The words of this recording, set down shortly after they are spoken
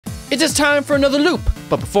It is time for another loop,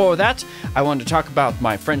 but before that, I wanted to talk about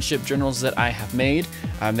my friendship journals that I have made.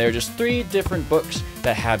 They're just 3 different books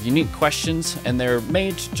that have unique questions, and they're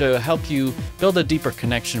made to help you build a deeper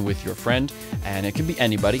connection with your friend. And it can be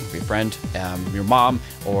anybody, your friend, your mom,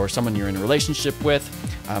 or someone you're in a relationship with.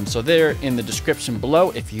 So they're in the description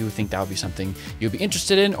below if you think that would be something you'd be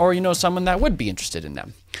interested in, or you know someone that would be interested in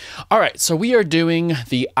them. All right, so we are doing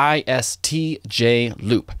the ISTJ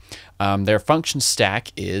Loop. Their function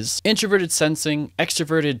stack is introverted sensing,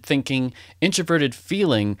 extroverted thinking, introverted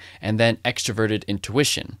feeling, and then extroverted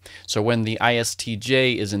intuition. So when the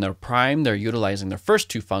ISTJ is in their prime, they're utilizing their first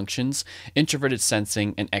 2 functions, introverted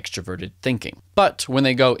sensing and extroverted thinking. But when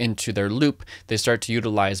they go into their loop, they start to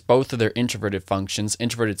utilize both of their introverted functions,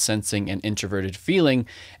 introverted sensing and introverted feeling.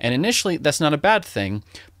 And initially, that's not a bad thing.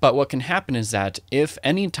 But what can happen is that if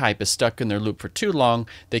any type is stuck in their loop for too long,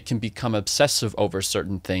 they can become obsessive over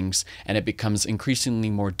certain things, and it becomes increasingly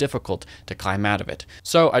more difficult to climb out of it.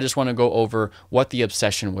 So I just want to go over what the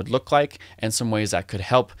obsession would look like and some ways that could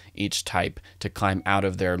help each type to climb out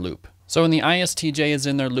of their loop. So when the ISTJ is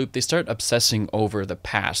in their loop, they start obsessing over the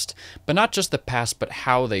past, but not just the past, but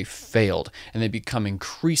how they failed, and they become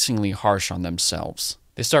increasingly harsh on themselves.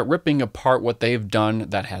 They start ripping apart what they've done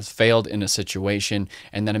that has failed in a situation,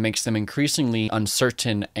 and then it makes them increasingly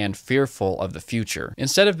uncertain and fearful of the future.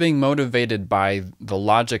 Instead of being motivated by the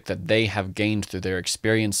logic that they have gained through their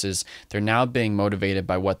experiences, they're now being motivated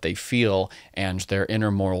by what they feel and their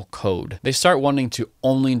inner moral code. They start wanting to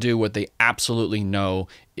only do what they absolutely know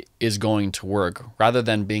is going to work, rather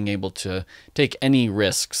than being able to take any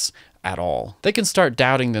risks at all. They can start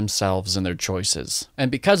doubting themselves and their choices. And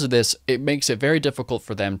because of this, it makes it very difficult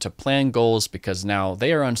for them to plan goals, because now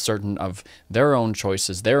they are uncertain of their own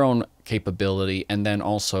choices, their own capability, and then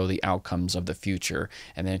also the outcomes of the future.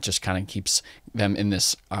 And then it just kind of keeps them in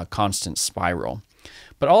this constant spiral.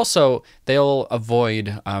 But also, they'll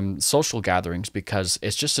avoid social gatherings because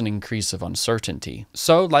it's just an increase of uncertainty.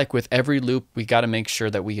 So like with every loop, we got to make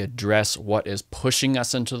sure that we address what is pushing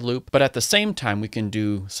us into the loop, but at the same time, we can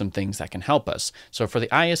do some things that can help us. So for the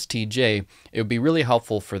ISTJ, it would be really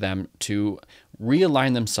helpful for them to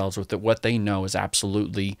realign themselves with what they know is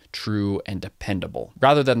absolutely true and dependable,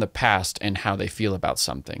 rather than the past and how they feel about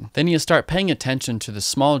something. Then you start paying attention to the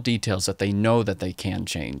small details that they know that they can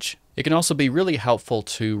change. It can also be really helpful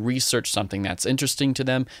to research something that's interesting to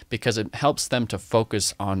them, because it helps them to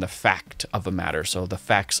focus on the fact of a matter, so the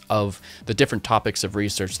facts of the different topics of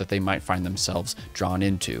research that they might find themselves drawn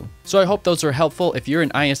into. So I hope those are helpful. If you're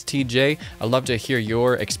an ISTJ, I'd love to hear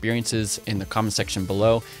your experiences in the comment section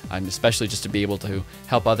below, especially just to be able to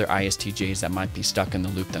help other ISTJs that might be stuck in the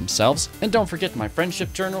loop themselves. And don't forget my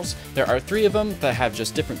friendship journals. There are 3 of them that have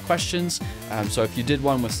just different questions. So if you did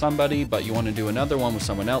one with somebody, but you want to do another one with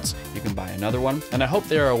someone else, you can buy another one. And I hope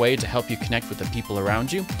they are a way to help you connect with the people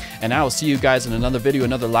around you. And I will see you guys in another video,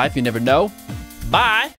 another life. You never know. Bye!